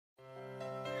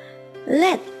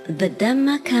Let the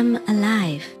Dhamma come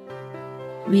alive.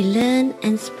 We learn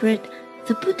and spread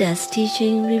the Buddha's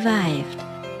teaching revived.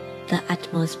 The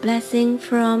utmost blessing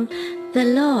from the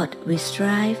Lord we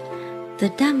strive.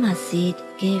 The Dhamma seed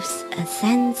gives a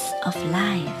sense of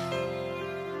life.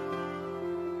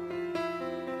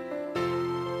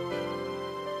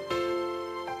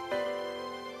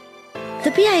 The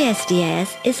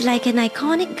BISDS is like an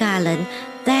iconic garland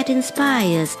that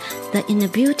inspires the inner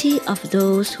beauty of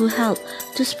those who help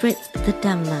to spread the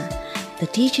Dhamma, the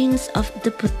teachings of the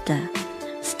Buddha,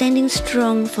 standing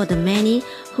strong for the many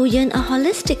who yearn a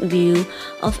holistic view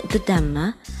of the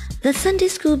Dhamma. The Sunday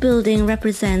School building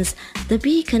represents the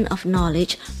beacon of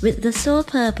knowledge with the sole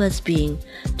purpose being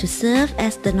to serve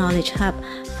as the knowledge hub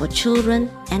for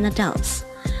children and adults.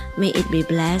 May it be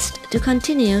blessed to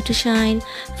continue to shine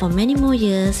for many more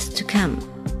years to come.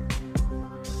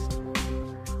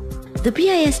 The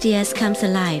BISDS comes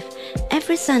alive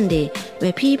every Sunday,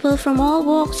 where people from all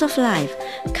walks of life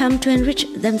come to enrich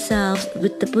themselves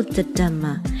with the Buddha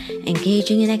Dhamma,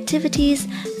 engaging in activities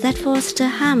that foster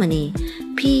harmony,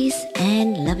 peace,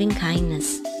 and loving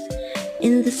kindness.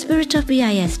 In the spirit of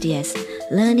BISDS,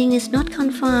 learning is not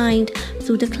confined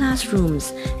through the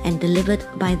classrooms and delivered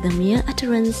by the mere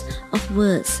utterance of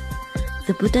words.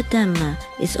 The Buddha Dhamma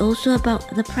is also about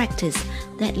the practice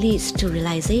that leads to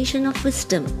realization of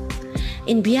wisdom.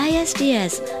 In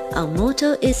BISDS, our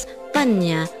motto is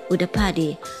Panya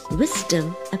Udapadi,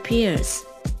 wisdom appears.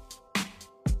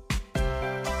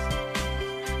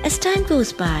 As time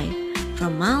goes by,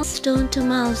 from milestone to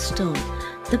milestone,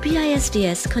 the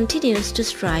BISDS continues to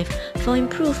strive for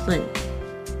improvement.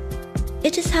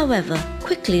 It is, however,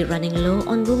 quickly running low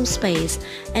on room space,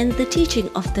 and the teaching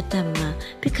of the Dhamma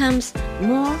becomes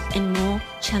more and more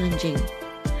challenging.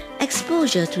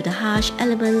 Exposure to the harsh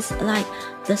elements like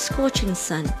the scorching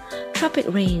sun, tropic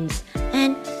rains,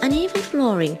 and uneven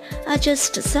flooring are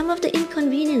just some of the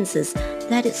inconveniences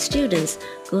that its students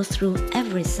go through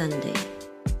every Sunday.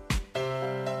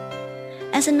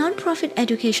 As a non-profit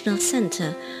educational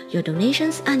center, your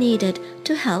donations are needed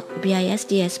to help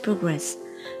BISDS progress.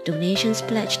 Donations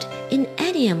pledged in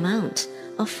any amount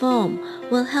or form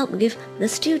will help give the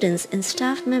students and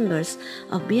staff members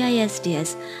of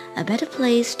BISDS a better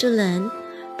place to learn,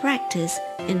 practice,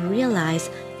 and realize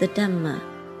the Dhamma.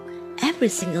 Every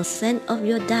single cent of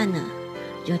your dana,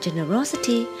 your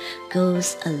generosity,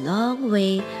 goes a long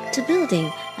way to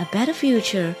building a better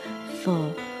future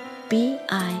for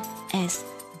BISDS.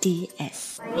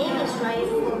 My name is Ryan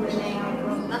Fogeleng. I'm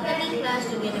from Buckley class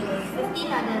together with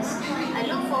 15 others. I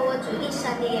look forward to each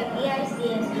Sunday at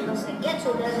BISDS because I get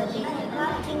to learn the things that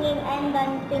Class singing and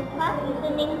dancing, class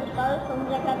listening to stories from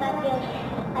Jakarta Tales.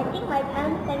 I think my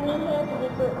parents sent me here to be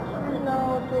good,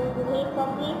 to behave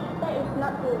properly. That is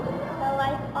not to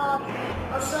survive off.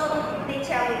 Also, they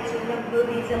tell me to learn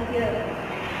Buddhism here.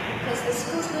 Because the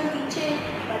school's not teaching,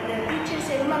 but the teachers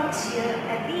and monks here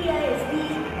at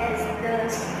BISDS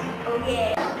does. Oh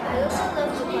yeah. I also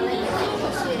love to collect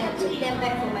coins here and take them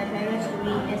back for my parents to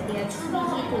read, as they are too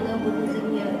busy to learn Buddhism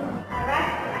here. I rush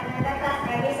to another class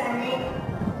every Sunday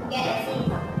to get a seat.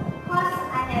 Because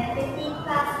I have 15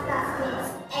 classmates.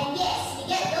 And yes, we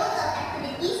get loads of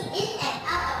activities in and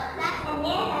out of class. And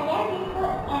yes, I get free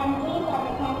food and drinks at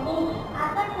the canteen.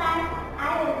 After class,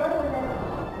 I will go to the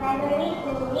library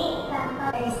to read some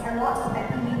books. There is a lot of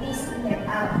activities in and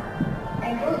out.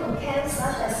 I go to camps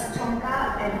such as Chongka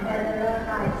and Federal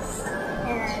Heights.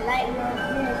 And I like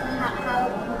learning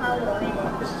how to read.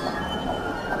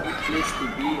 A place to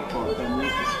be for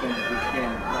families to spend the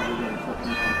weekend rather than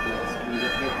shopping complex. We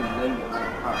will get to learn the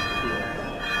art part here.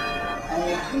 I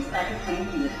actually started coming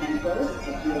to the temple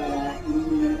in the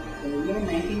year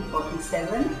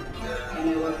 1947, and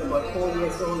I was about 4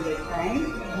 years old at the time.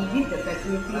 We did the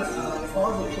facilities for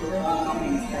the children to come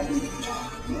and study.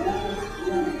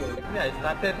 I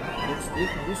started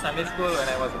this Sunday school when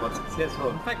I was about 6 years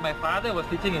old. In fact, my father was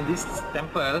teaching in this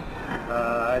temple,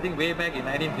 I think way back in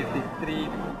 1953.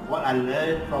 What I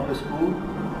learned from the school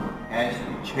has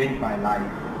changed my life.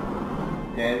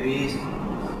 There is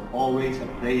always a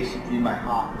place in my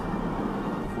heart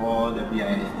for the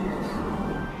BISDS.